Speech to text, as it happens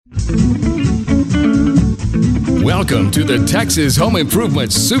Welcome to the Texas Home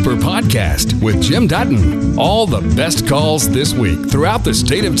Improvement Super Podcast with Jim Dutton. All the best calls this week throughout the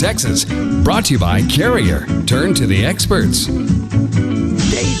state of Texas. Brought to you by Carrier. Turn to the experts. David,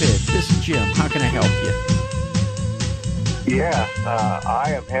 this is Jim. How can I help you? Yeah,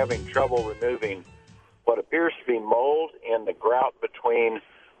 I am having trouble removing what appears to be mold in the grout between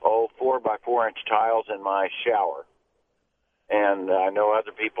 4 by 4 inch tiles in my shower. And I know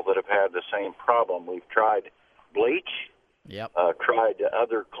other people that have had the same problem. We've tried bleach, tried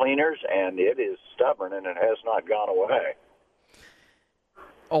other cleaners, and it is stubborn and it has not gone away.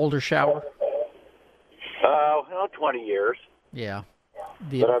 Older shower? 20 years. Yeah.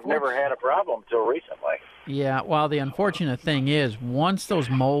 But I've never had a problem until recently. Yeah, well, the unfortunate thing is once those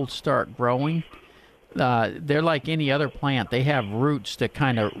molds start growing, they're like any other plant. They have roots that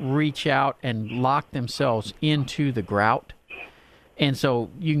kind of reach out and lock themselves into the grout. And so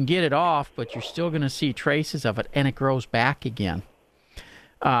you can get it off, but you're still going to see traces of it, and it grows back again.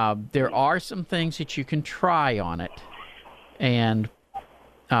 There are some things that you can try on it. And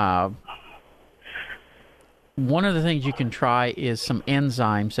one of the things you can try is some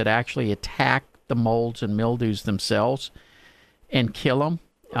enzymes that actually attack the molds and mildews themselves and kill them.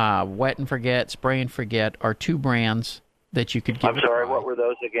 Wet and Forget, Spray and Forget are two brands that you could give. I'm sorry, what were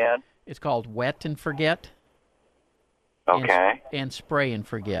those again? It's called Wet and Forget. Okay. And Spray and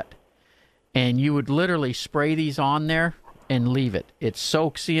Forget. And you would literally spray these on there and leave it. It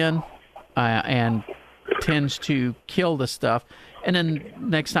soaks in and tends to kill the stuff. And then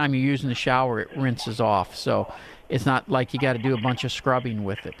next time you use in the shower, it rinses off. So it's not like you got to do a bunch of scrubbing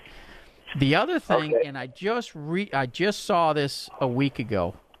with it. The other thing, and I just saw this a week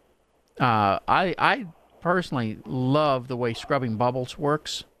ago. I personally love the way Scrubbing Bubbles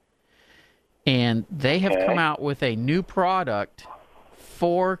works. And they have come out with a new product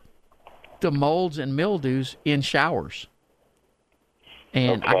for the molds and mildews in showers.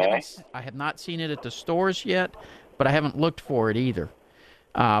 And I have not seen it at the stores yet, but I haven't looked for it either.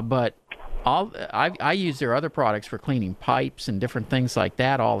 But I use their other products for cleaning pipes and different things like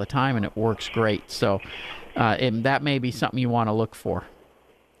that all the time, and it works great. So that may be something you want to look for.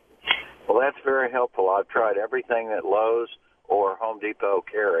 Well, that's very helpful. I've tried everything that Lowe's or Home Depot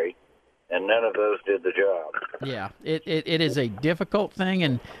carry, and none of those did the job. Yeah, it is a difficult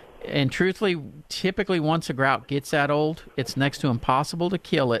thing, and truthfully, typically once a grout gets that old, it's next to impossible to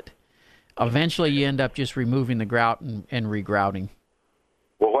kill it. Eventually, you end up just removing the grout and regrouting.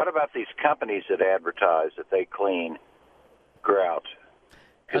 Well, what about these companies that advertise that they clean grout?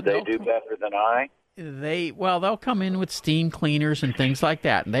 Could they do better than I? They'll come in with steam cleaners and things like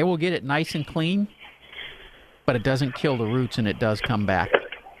that, and they will get it nice and clean, but it doesn't kill the roots, and it does come back.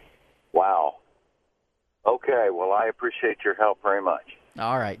 Wow. Okay, well, I appreciate your help very much.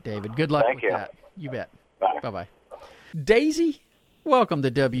 All right, David. Good luck with that. You bet. Bye. Bye-bye. Daisy, welcome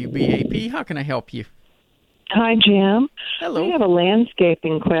to WBAP. How can I help you? Hi, Jim. Hello. I have a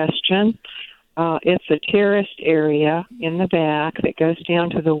landscaping question. It's a terraced area in the back that goes down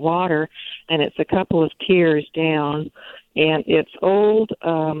to the water, and it's a couple of tiers down, and it's old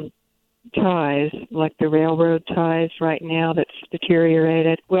ties, like the railroad ties right now that's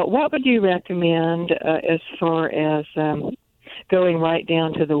deteriorated. Well, what would you recommend as far as going right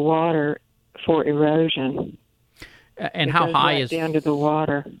down to the water for erosion? And how high is down to the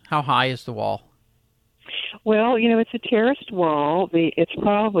water? How high is the wall? Well, it's a terraced wall. It's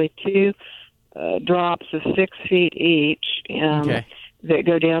probably two drops of 6 feet each that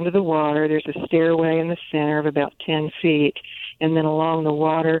go down to the water. There's a stairway in the center of about 10 feet, and then along the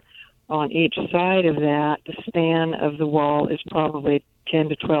water on each side of that, the span of the wall is probably 10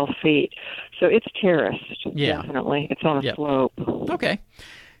 to 12 feet. So it's terraced, definitely. It's on a slope. Okay.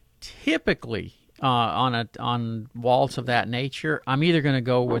 Typically, on walls of that nature, I'm either going to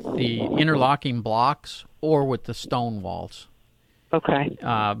go with the interlocking blocks or with the stone walls. Okay.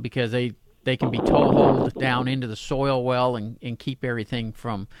 Because they can be toe-holed down into the soil well and keep everything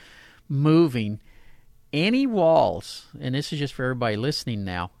from moving. Any walls, and this is just for everybody listening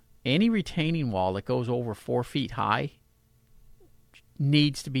now, any retaining wall that goes over 4 feet high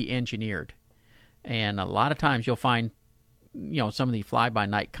needs to be engineered. And a lot of times you'll find, some of the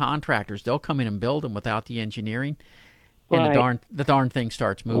fly-by-night contractors, they'll come in and build them without the engineering, and the darn thing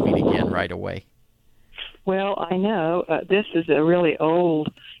starts moving again right away. Well, I know this is a really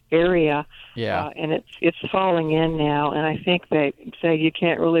old area, and it's falling in now, and I think they say you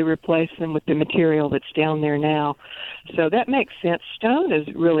can't really replace them with the material that's down there now. So that makes sense. Stone is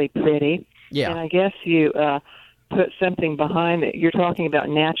really pretty, and I guess you put something behind it. You're talking about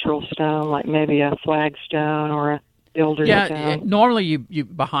natural stone, like maybe a flagstone or a builder stone? Normally you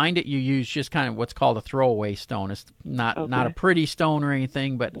behind it you use just kind of what's called a throwaway stone. It's not a pretty stone or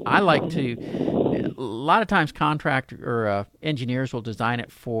anything, but I like to. A lot of times, contractor or engineers will design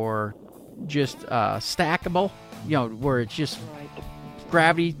it for just stackable. Where it's just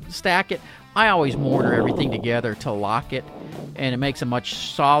gravity stack it. I always mortar everything together to lock it, and it makes a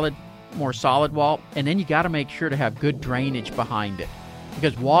much more solid wall. And then you got to make sure to have good drainage behind it,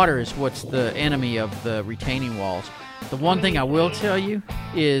 because water is what's the enemy of the retaining walls. The one thing I will tell you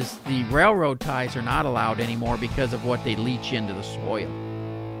is the railroad ties are not allowed anymore because of what they leach into the soil.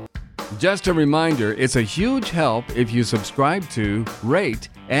 Just a reminder, it's a huge help if you subscribe to, rate,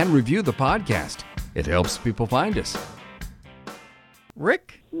 and review the podcast. It helps people find us.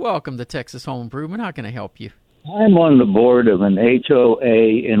 Rick, welcome to Texas Home Improvement. How can I help you? I'm on the board of an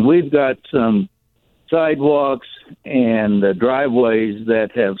HOA, and we've got some sidewalks and driveways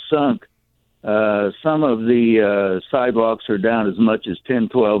that have sunk. Some of the sidewalks are down as much as 10,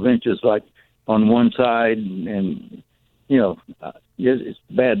 12 inches, like on one side, and, it's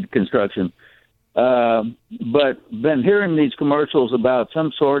bad construction. But been hearing these commercials about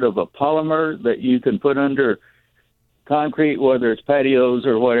some sort of a polymer that you can put under concrete, whether it's patios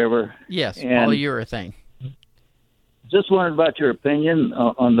or whatever. Yes, and polyurethane. Just wondered about your opinion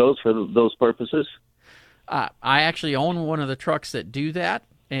on those for those purposes. I actually own one of the trucks that do that,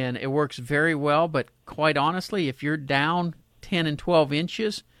 and it works very well. But quite honestly, if you're down 10 and 12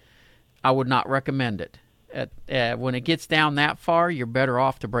 inches, I would not recommend it. When it gets down that far, you're better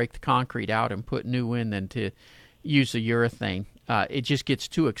off to break the concrete out and put new in than to use the urethane. It just gets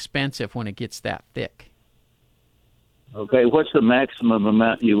too expensive when it gets that thick. Okay, what's the maximum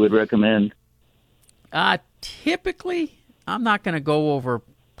amount you would recommend? Typically, I'm not going to go over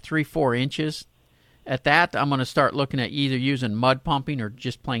 3-4 inches. At that, I'm going to start looking at either using mud pumping or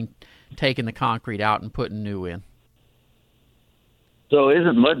just plain taking the concrete out and putting new in. So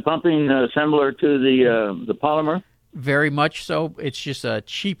isn't mud pumping similar to the polymer? Very much so. It's just a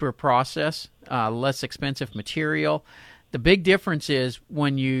cheaper process, less expensive material. The big difference is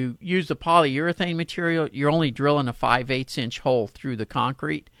when you use the polyurethane material, you're only drilling a 5/8 inch hole through the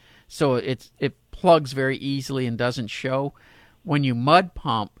concrete, so it plugs very easily and doesn't show. When you mud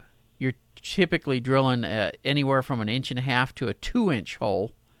pump, you're typically drilling anywhere from 1.5 inches to a 2-inch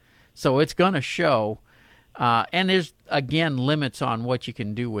hole, so it's going to show. And there's, again, limits on what you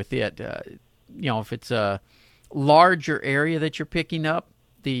can do with it. If it's a larger area that you're picking up,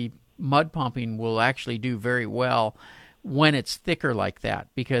 the mud pumping will actually do very well when it's thicker like that,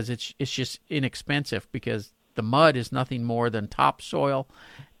 because it's just inexpensive, because the mud is nothing more than topsoil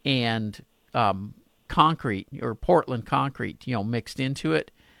and concrete or Portland concrete, mixed into it,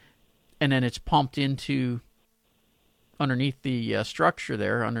 and then it's pumped into underneath the structure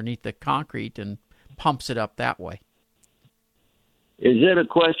there, underneath the concrete, and pumps it up that way. Is it a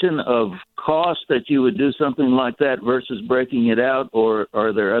question of cost that you would do something like that versus breaking it out, or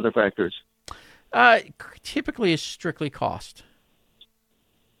are there other factors? Typically, it's strictly cost.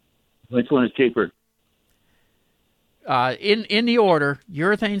 Which one is cheaper? In the order,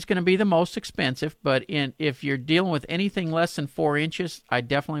 urethane's going to be the most expensive, but if you're dealing with anything less than 4 inches, I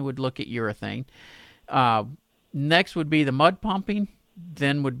definitely would look at urethane. Next would be the mud pumping,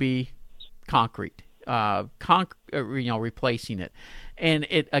 then would be concrete. Replacing it. And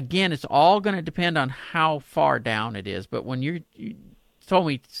it's all going to depend on how far down it is. But when you told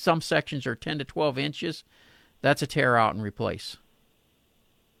me some sections are 10 to 12 inches, that's a tear out and replace.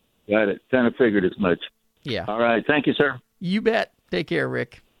 Got it. Kind of figured as much. Yeah. All right. Thank you, sir. You bet. Take care,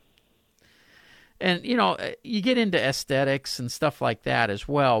 Rick. And, you get into aesthetics and stuff like that as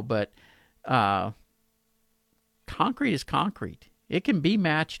well, but concrete is concrete. It can be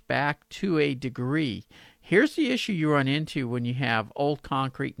matched back to a degree. Here's the issue you run into when you have old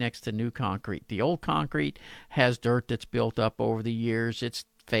concrete next to new concrete. The old concrete has dirt that's built up over the years. It's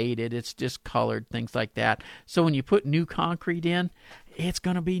faded. It's discolored, things like that. So when you put new concrete in, it's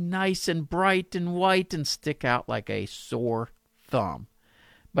going to be nice and bright and white and stick out like a sore thumb.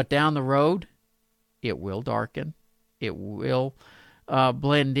 But down the road, it will darken. It will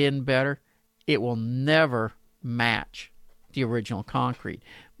blend in better. It will never match the original concrete.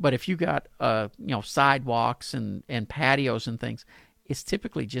 But if you got sidewalks and patios and things, it's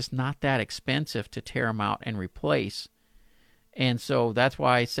typically just not that expensive to tear them out and replace. And so that's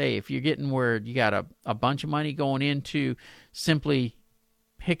why I say, if you're getting where you got a bunch of money going into simply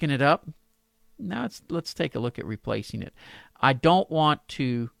picking it up, now let's take a look at replacing it. I don't want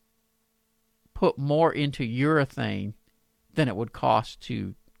to put more into urethane than it would cost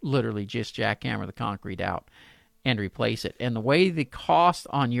to literally just jackhammer the concrete out and replace it. And the way the cost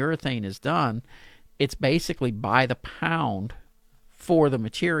on urethane is done it's basically by the pound for the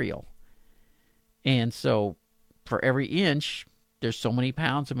material. And so for every inch, there's so many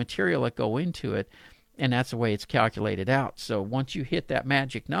pounds of material that go into it, and that's the way it's calculated out. So once you hit that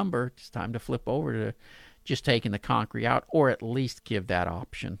magic number, it's time to flip over to just taking the concrete out, or at least give that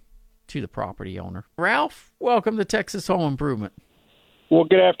option to the property owner. Ralph, welcome to Texas Home Improvement. Well,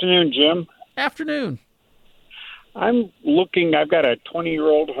 good afternoon, Jim. Afternoon. I've got a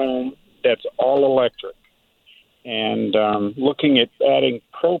 20-year-old home that's all electric, and looking at adding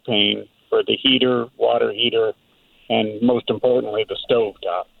propane for the heater, water heater, and most importantly, the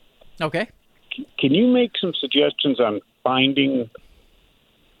stovetop. Okay. Can you make some suggestions on finding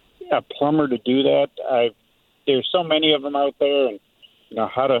a plumber to do that? There's so many of them out there, and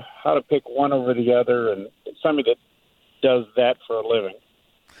how to pick one over the other, and somebody that does that for a living.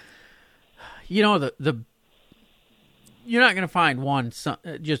 You're not going to find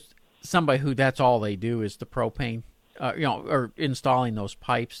just somebody who that's all they do is the propane, or installing those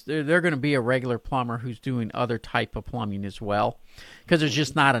pipes. They're going to be a regular plumber who's doing other type of plumbing as well, because there's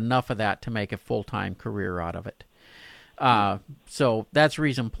just not enough of that to make a full-time career out of it. So that's the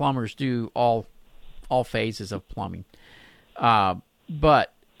reason plumbers do all phases of plumbing.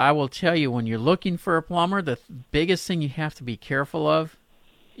 But I will tell you, when you're looking for a plumber, the biggest thing you have to be careful of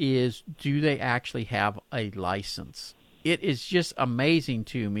is, do they actually have a license? It is just amazing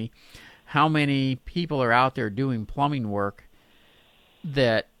to me how many people are out there doing plumbing work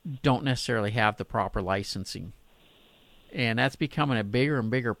that don't necessarily have the proper licensing. And that's becoming a bigger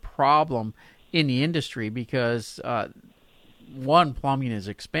and bigger problem in the industry because, one, plumbing is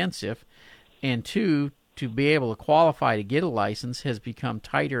expensive, and two, to be able to qualify to get a license has become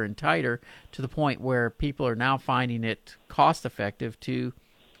tighter and tighter, to the point where people are now finding it cost effective to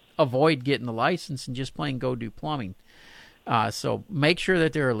avoid getting the license and just plain go do plumbing. So make sure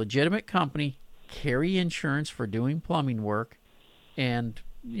that they're a legitimate company, carry insurance for doing plumbing work, and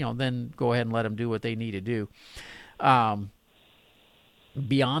then go ahead and let them do what they need to do. Beyond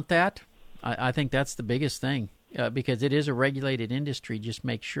that, I think that's the biggest thing, because it is a regulated industry. Just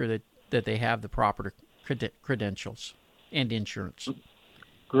make sure that they have the proper credentials and insurance.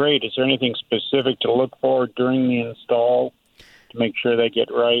 Great. Is there anything specific to look for during the install to make sure they get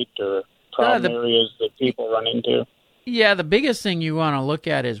right, or problem areas that people run into? Yeah, the biggest thing you want to look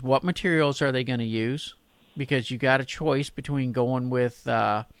at is what materials are they going to use, because you got a choice between going with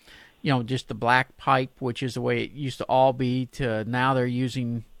just the black pipe, which is the way it used to all be, to now they're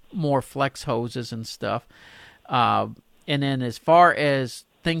using more flex hoses and stuff. And then as far as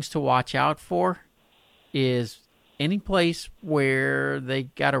things to watch out for is any place where they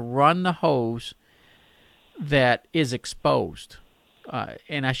got to run the hose that is exposed.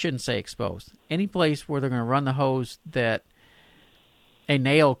 And I shouldn't say exposed. Any place where they're going to run the hose that a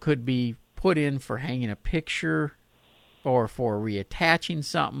nail could be put in for hanging a picture or for reattaching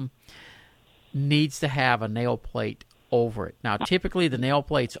something needs to have a nail plate over it. Now, typically the nail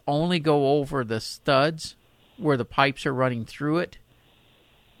plates only go over the studs where the pipes are running through it,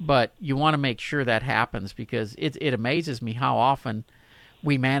 but you want to make sure that happens, because it amazes me how often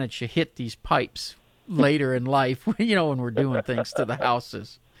we manage to hit these pipes later in life, when we're doing things to the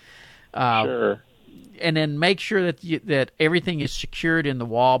houses. Sure. And then make sure that everything is secured in the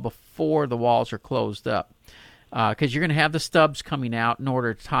wall before the walls are closed up, because you're going to have the stubs coming out in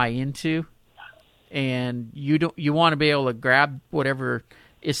order to tie into, and you want to be able to grab whatever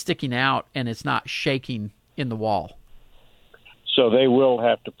is sticking out and it's not shaking in the wall. So they will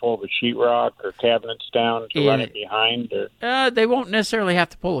have to pull the sheetrock or cabinets down to run it behind? Or? They won't necessarily have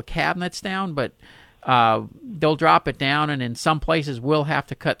to pull the cabinets down, but they'll drop it down, and in some places we'll have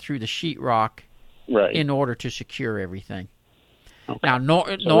to cut through the sheetrock in order to secure everything. Okay. Now,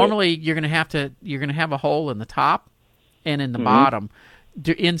 normally you're going to have a hole in the top and in the bottom.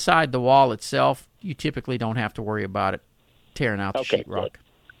 Inside the wall itself, you typically don't have to worry about it tearing out the sheetrock.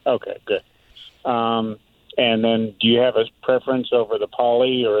 Okay, good. And then, do you have a preference over the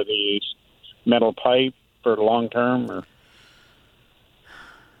poly or the metal pipe for long term? Or?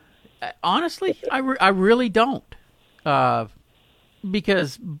 Honestly, I really don't,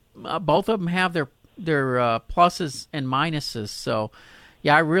 because both of them have their pluses and minuses. So,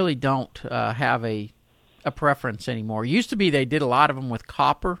 yeah, I really don't have a preference anymore. It used to be they did a lot of them with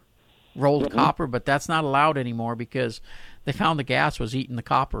copper, rolled copper, but that's not allowed anymore because they found the gas was eating the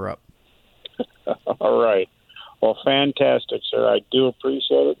copper up. All right. Well, fantastic, sir. I do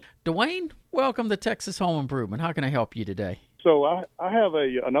appreciate it. Dwayne, welcome to Texas Home Improvement. How can I help you today? So I have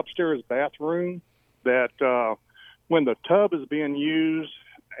an upstairs bathroom that when the tub is being used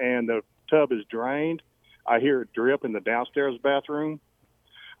and the tub is drained, I hear it drip in the downstairs bathroom.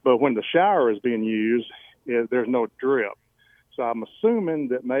 But when the shower is being used, there's no drip. So I'm assuming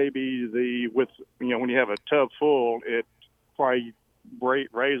that maybe when you have a tub full, it probably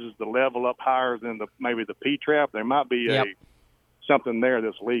raises the level up higher than maybe the P-trap. There might be something there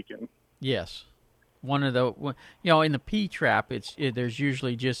that's leaking. Yes. One of the, in the P-trap, there's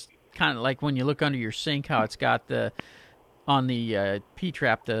usually just kind of like when you look under your sink, how it's got on the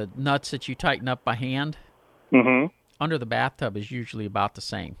P-trap, the nuts that you tighten up by hand. Mm-hmm. Under the bathtub is usually about the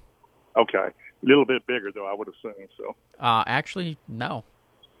same. Okay. A little bit bigger, though, I would assume. So. Actually, no.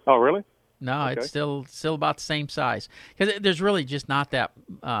 Oh, really? No, okay. It's still about the same size. Because there's really just not that...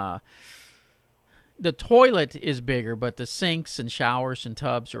 the toilet is bigger, but the sinks and showers and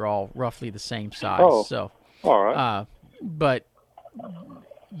tubs are all roughly the same size. Oh, so, all right. But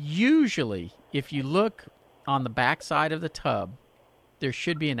usually, if you look on the back side of the tub, there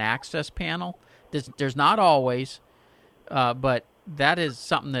should be an access panel. There's not always, but that is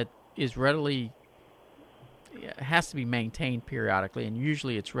something that is has to be maintained periodically, and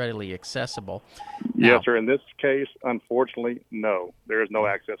usually it's readily accessible. Yes, sir. In this case, unfortunately, no. There is no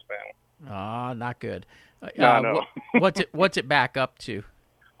access panel. Not good. No. What's it back up to?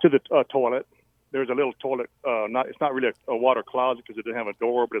 To the toilet. There's a little toilet. It's not really a water closet because it doesn't have a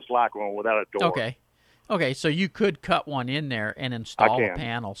door, but it's like one without a door. Okay. So you could cut one in there and install a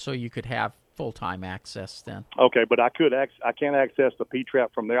panel, so you could have full-time access then. Okay, but I can't access the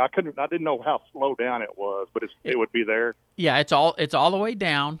P-trap from there. I didn't know how low down it was, but it would be there. Yeah, it's all the way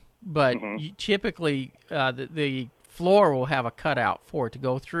down, but typically the floor will have a cutout for it to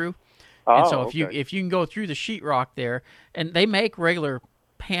go through. And so if you can go through the sheetrock there, and they make regular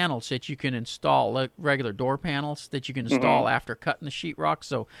panels that you can install, like regular door panels that you can install after cutting the sheetrock.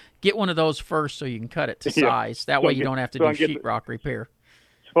 So get one of those first so you can cut it to size. That way you don't have to do sheetrock repair.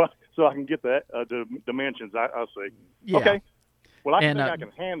 So I can get the dimensions. I'll see. Yeah. Okay. Well, I think I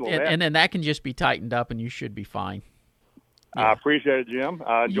can handle that. And then that can just be tightened up, and you should be fine. Yeah. I appreciate it, Jim.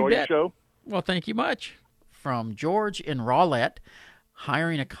 Enjoy your show. Well, thank you much. From George in Rowlett,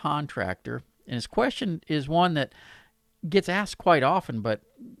 hiring a contractor. And his question is one that gets asked quite often, but,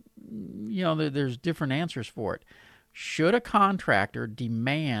 there's different answers for it. Should a contractor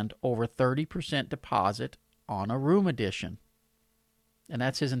demand over 30% deposit on a room addition? And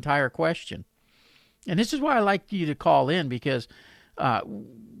that's his entire question. And this is why I like you to call in, because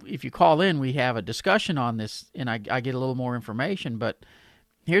if you call in, we have a discussion on this, and I get a little more information. But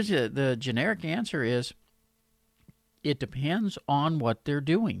here's the generic answer is, it depends on what they're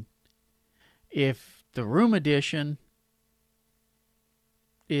doing. If the room addition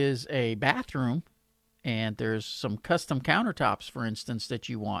is a bathroom and there's some custom countertops, for instance, that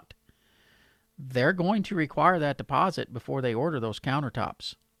you want, they're going to require that deposit before they order those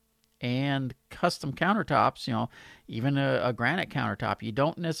countertops. And custom countertops, even a granite countertop, you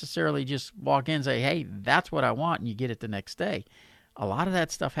don't necessarily just walk in and say, hey, that's what I want, and you get it the next day. A lot of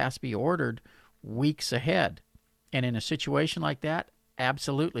that stuff has to be ordered weeks ahead. And in a situation like that,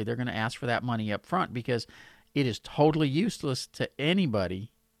 absolutely, they're going to ask for that money up front, because it is totally useless to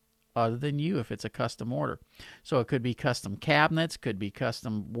anybody other than you if it's a custom order. So it could be custom cabinets, could be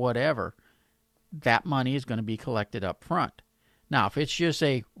custom whatever. That money is going to be collected up front. Now, if it's just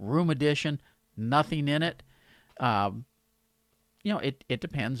a room addition, nothing in it, it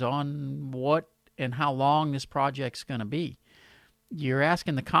depends on what and how long this project's going to be. You're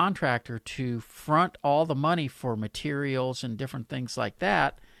asking the contractor to front all the money for materials and different things like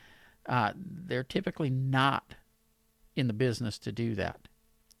that. They're typically not in the business to do that.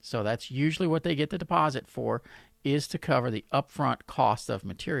 So that's usually what they get the deposit for, is to cover the upfront cost of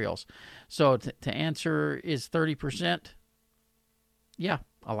materials. So to answer, is 30%? Yeah,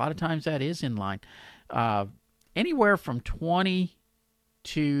 a lot of times that is in line. Anywhere from 20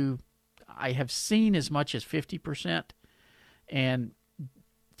 to, I have seen as much as 50%. And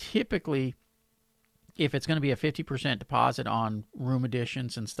typically, if it's going to be a 50% deposit on room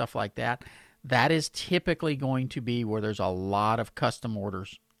additions and stuff like that, that is typically going to be where there's a lot of custom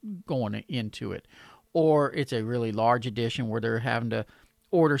orders going into it. Or it's a really large addition where they're having to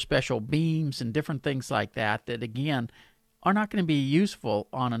order special beams and different things like that, that again are not going to be useful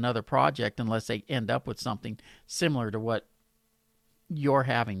on another project unless they end up with something similar to what you're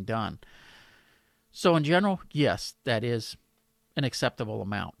having done. So in general, yes, that is an acceptable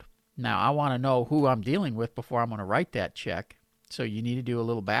amount. Now, I want to know who I'm dealing with before I'm going to write that check. So you need to do a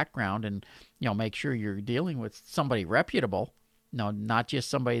little background and, make sure you're dealing with somebody reputable. No, not just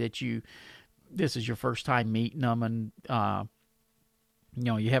somebody that this is your first time meeting them, and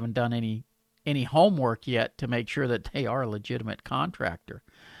you haven't done any homework yet to make sure that they are a legitimate contractor.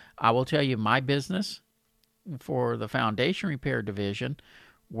 I will tell you, my business for the foundation repair division,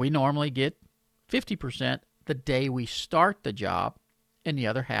 we normally get 50% the day we start the job and the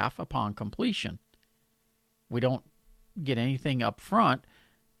other half upon completion. We don't get anything up front,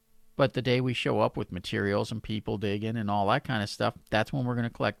 but the day we show up with materials and people digging and all that kind of stuff, that's when we're going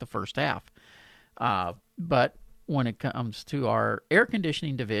to collect the first half. But when it comes to our air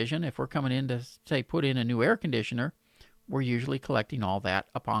conditioning division, if we're coming in to, say, put in a new air conditioner, we're usually collecting all that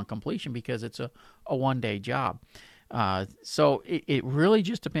upon completion because it's a one-day job. So it really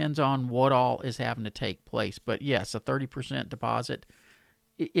just depends on what all is having to take place. But yes, a 30% deposit,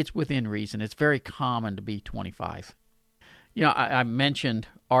 it's within reason. It's very common to be 25. You know, I mentioned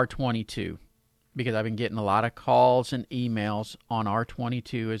R22 because I've been getting a lot of calls and emails on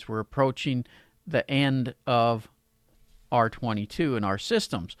R22 as we're approaching the end of R22 in our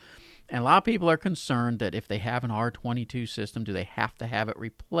systems. And a lot of people are concerned that if they have an R22 system, do they have to have it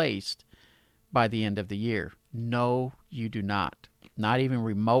replaced by the end of the year? No, you do not. Not even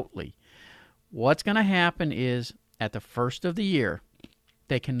remotely. What's going to happen is at the first of the year,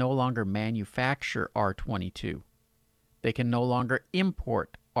 they can no longer manufacture R22. They can no longer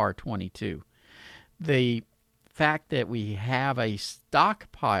import R22. The fact that we have a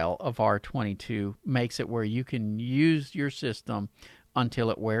stockpile of R22 makes it where you can use your system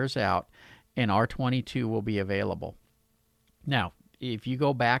until it wears out, and R22 will be available. Now, if you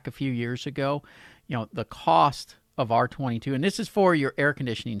go back a few years ago, you know, the cost of R22, and this is for your air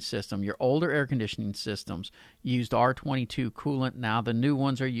conditioning system, your older air conditioning systems used R22 coolant. Now the new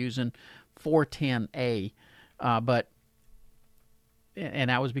ones are using 410A, and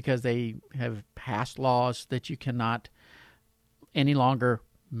that was because they have passed laws that you cannot any longer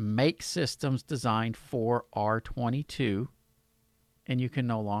make systems designed for R22, and you can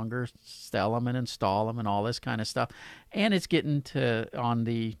no longer sell them and install them and all this kind of stuff. And it's getting to, on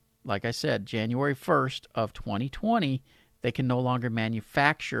the, like I said, January 1st of 2020, they can no longer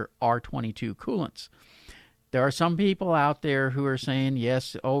manufacture R22 coolants. There are some people out there who are saying,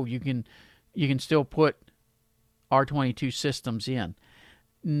 yes, you can still put R22 systems in.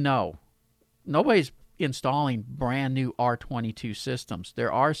 No, nobody's installing brand new R22 systems.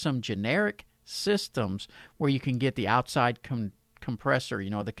 There are some generic systems where you can get the outside compressor,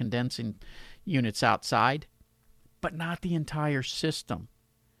 the condensing units outside, but not the entire system.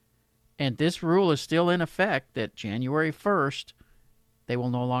 And this rule is still in effect that January 1st, they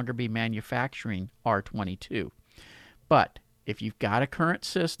will no longer be manufacturing R22. But if you've got a current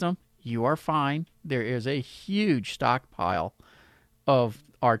system, you are fine. There is a huge stockpile of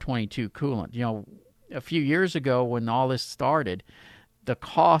R22 coolant. A few years ago when all this started, the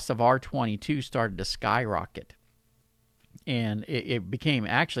cost of R22 started to skyrocket. And it became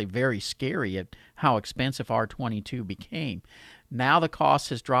actually very scary at how expensive R22 became. Now the cost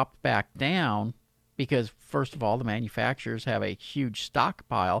has dropped back down because, first of all, the manufacturers have a huge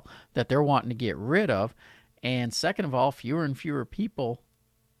stockpile that they're wanting to get rid of. And second of all, fewer and fewer people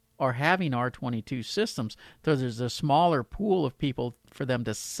are having R22 systems. So there's a smaller pool of people for them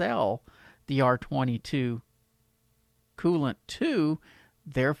to sell the R22 coolant to.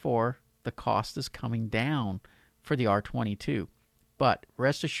 Therefore, the cost is coming down for the R22. But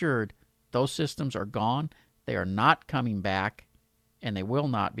rest assured, those systems are gone. They are not coming back, and they will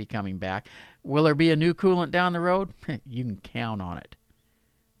not be coming back. Will there be a new coolant down the road? You can count on it.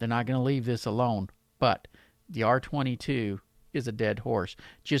 They're not going to leave this alone. But the R22 is a dead horse.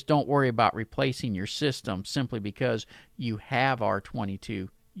 Just don't worry about replacing your system simply because you have R22.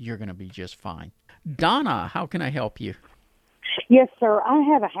 You're going to be just fine. Donna, how can I help you? Yes, sir. I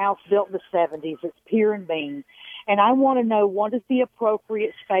have a house built in the 70s. It's pier and beam. And I want to know what is the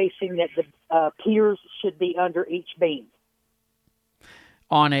appropriate spacing that the piers should be under each beam.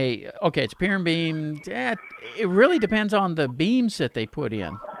 It's pier and beam. It really depends on the beams that they put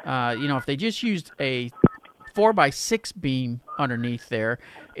in. If they just used a 4x6 beam underneath there,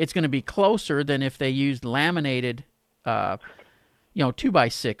 it's going to be closer than if they used laminated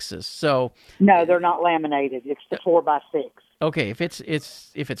 2x6s. So no, they're not laminated. It's the 4x6. Okay, if it's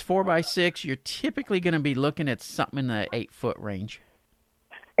 4x6, you're typically going to be looking at something in the 8-foot range.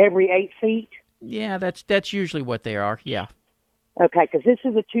 Every 8 feet? Yeah, that's usually what they are. Yeah. Okay, because this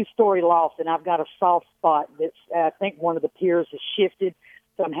is a 2-story loft, and I've got a soft spot that's, I think one of the piers has shifted,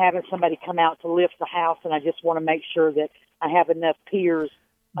 so I'm having somebody come out to lift the house, and I just want to make sure that I have enough piers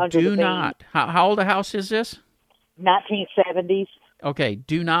under the beam. Do not. How old a house is this? 1970s. Okay,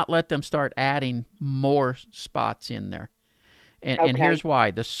 do not let them start adding more spots in there. And, okay. And here's why.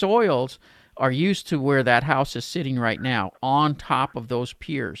 The soils are used to where that house is sitting right now, on top of those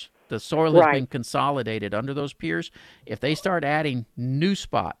piers. The soil has been consolidated under those piers. If they start adding new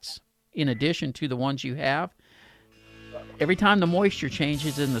spots in addition to the ones you have, every time the moisture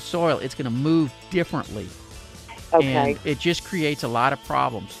changes in the soil, it's going to move differently. Okay. And it just creates a lot of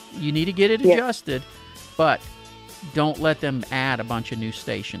problems. You need to get it adjusted, but don't let them add a bunch of new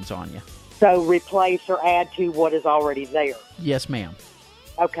stations on you. So replace or add to what is already there. Yes, ma'am.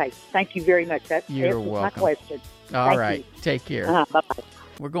 Okay. Thank you very much. That You're answers welcome. my question. All Thank right. you. Take care. Bye-bye.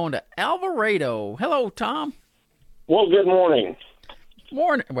 We're going to Alvarado. Hello, Tom. Well, good morning.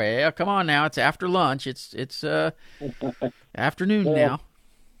 Morning. Well, come on now. It's after lunch. It's afternoon now.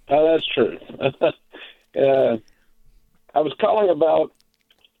 That's true. I was calling about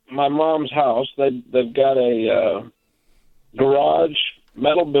my mom's house. They've got a garage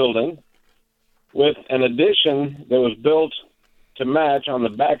metal building with an addition that was built to match on the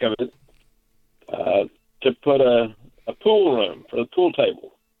back of it to put a pool room for the pool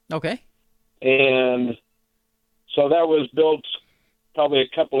table. Okay. And so that was built probably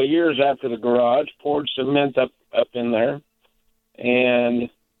a couple of years after the garage, poured cement up in there, and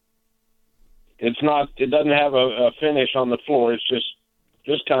it doesn't have a finish on the floor. It's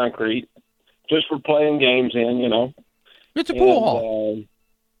just concrete, just for playing games in, you know. It's a pool hall.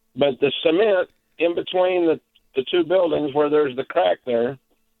 But the cement in between the two buildings where there's the crack there,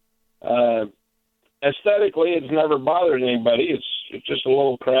 aesthetically, it's never bothered anybody. It's just a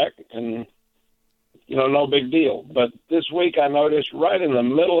little crack, and you know, no big deal. But this week I noticed right in the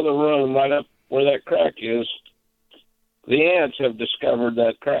middle of the room, right up where that crack is, the ants have discovered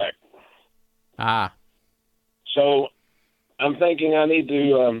that crack. Ah. So I'm thinking I need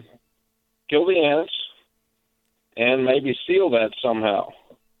to kill the ants and maybe seal that somehow.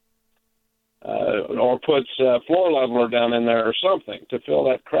 Or put floor leveler down in there or something to fill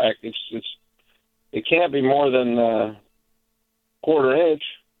that crack. It can't be more than a quarter inch,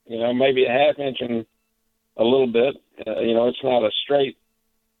 you know, maybe a half inch and a little bit. You know, it's not a straight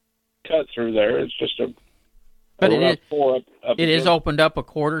cut through there. It's just a. But it is opened up a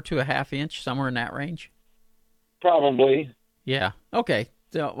quarter to a half inch, somewhere in that range. Probably. Yeah. Okay.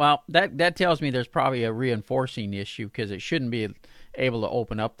 So, well, that tells me there's probably a reinforcing issue because it shouldn't be able to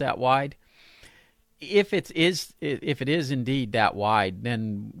open up that wide. If it is indeed that wide,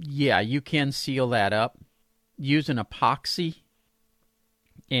 then yeah, you can seal that up using epoxy.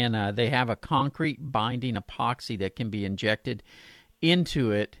 And they have a concrete binding epoxy that can be injected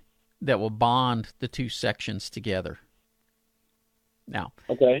into it that will bond the two sections together. Now,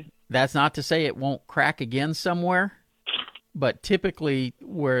 okay, that's not to say it won't crack again somewhere, but typically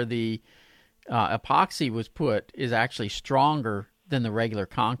where the epoxy was put is actually stronger than the regular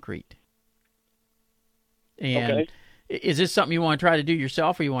concrete. And is this something you want to try to do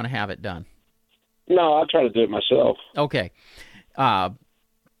yourself, or you want to have it done? No, I'll try to do it myself. Okay.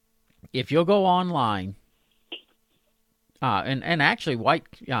 If you'll go online, and actually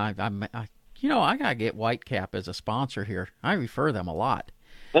I gotta get Whitecap as a sponsor here. I refer them a lot.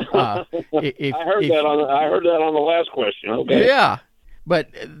 I heard that on the last question. Okay. Yeah, but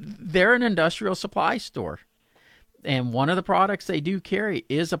they're an industrial supply store, and one of the products they do carry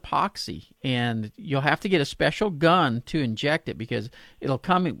is epoxy, and you'll have to get a special gun to inject it because it'll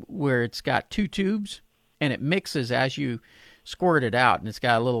come where it's got two tubes, and it mixes as you squirt it out, and it's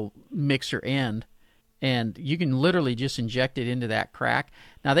got a little mixer end, and you can literally just inject it into that crack.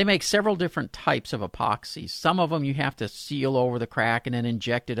 Now, they make several different types of epoxies. Some of them you have to seal over the crack and then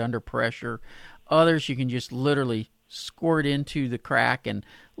inject it under pressure. Others you can just literally squirt into the crack and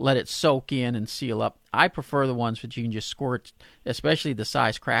let it soak in and seal up. I prefer the ones that you can just squirt, especially the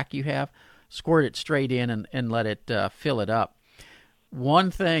size crack you have, squirt it straight in and let it fill it up. One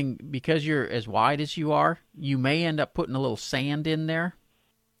thing, because you're as wide as you are, you may end up putting a little sand in there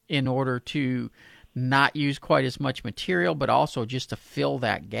in order to not use quite as much material, but also just to fill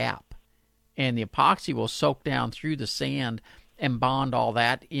that gap. And the epoxy will soak down through the sand and bond all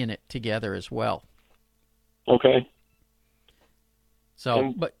that in it together as well. Okay.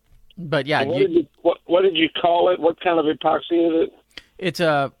 So, but yeah. What did you call it? What kind of epoxy is it? It's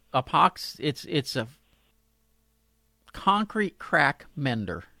a epoxy. It's a concrete crack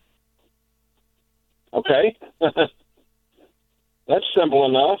mender. Okay. That's simple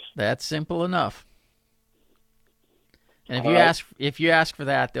enough. That's simple enough. And if you ask for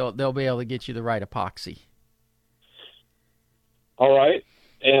that, they'll be able to get you the right epoxy. All right.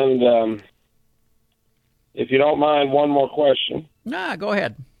 And if you don't mind, one more question. Nah, go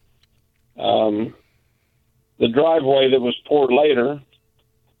ahead. The driveway that was poured later,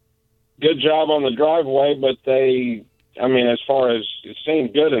 good job on the driveway, but as far as it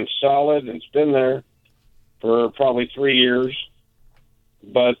seemed good and solid, it's been there for probably 3 years.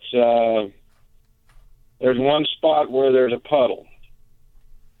 But there's one spot where there's a puddle.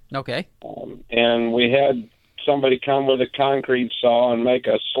 Okay. And we had somebody come with a concrete saw and make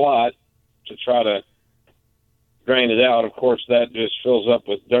a slot to try to drain it out. Of course, that just fills up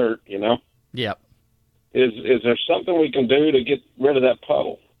with dirt, you know? Yep. Is there something we can do to get rid of that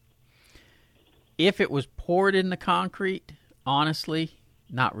puddle? If it was poured in the concrete, honestly,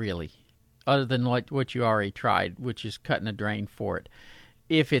 not really, other than what you already tried, which is cutting a drain for it.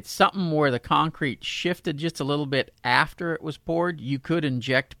 If it's something where the concrete shifted just a little bit after it was poured, you could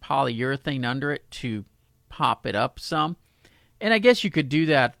inject polyurethane under it to pop it up some. And I guess you could do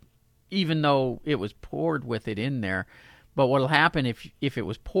that even though it was poured with it in there. But what will happen if it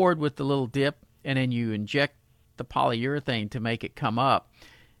was poured with the little dip and then you inject the polyurethane to make it come up,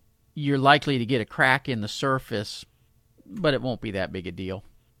 you're likely to get a crack in the surface, but it won't be that big a deal.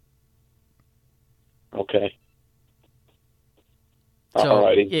 Okay. So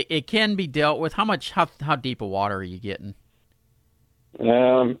it can be dealt with. How deep of water are you getting?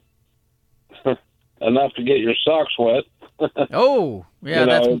 Enough to get your socks wet. Oh,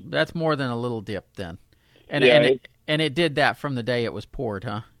 yeah, that's more than a little dip then. And it did that from the day it was poured,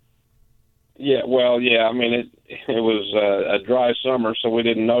 huh? Yeah, well, yeah. I mean, it was a dry summer, so we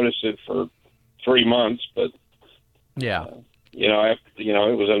didn't notice it for 3 months. But yeah,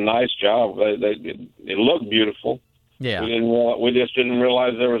 it was a nice job. It looked beautiful. Yeah, we just didn't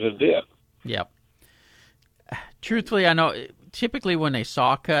realize there was a dip. Yep. Truthfully, I know typically when they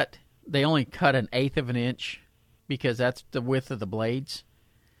saw cut, they only cut 1/8 of an inch because that's the width of the blades.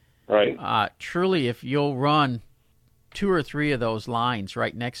 Right. Truly, if you'll run 2 or 3 of those lines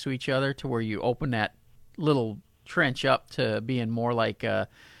right next to each other to where you open that little trench up to being more like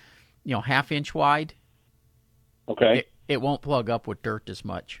 1/2 inch wide. Okay. It won't plug up with dirt as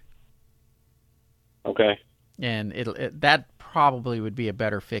much. Okay. And that probably would be a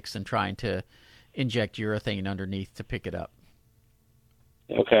better fix than trying to inject urethane underneath to pick it up.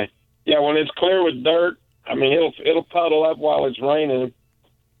 Okay. Yeah, when it's clear with dirt, I mean, it'll puddle up while it's raining.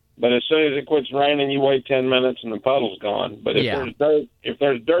 But as soon as it quits raining, you wait 10 minutes and the puddle's gone. But if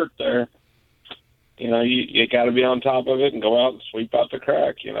there's dirt there, you got to be on top of it and go out and sweep out the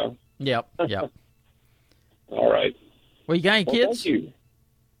crack. Yep. All right. Well, you got any kids? Thank you.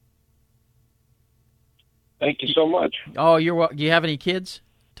 Thank you so much. Oh, do you have any kids,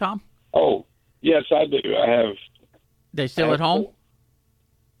 Tom? Oh, yes, I do. I have. They still at home?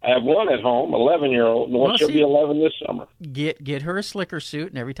 I have one at home, 11-year-old, and she'll be 11 this summer. Get her a slicker suit,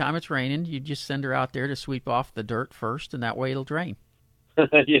 and every time it's raining, you just send her out there to sweep off the dirt first, and that way it'll drain.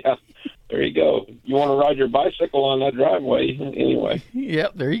 Yeah, there you go. You want to ride your bicycle on that driveway anyway.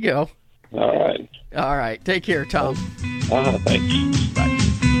 Yep, there you go. All right. Take care, Tom. Thanks. Bye.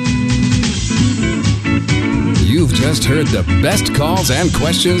 You've just heard the best calls and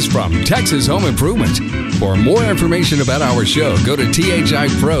questions from Texas Home Improvement. For more information about our show, go to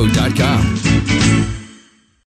thipro.com.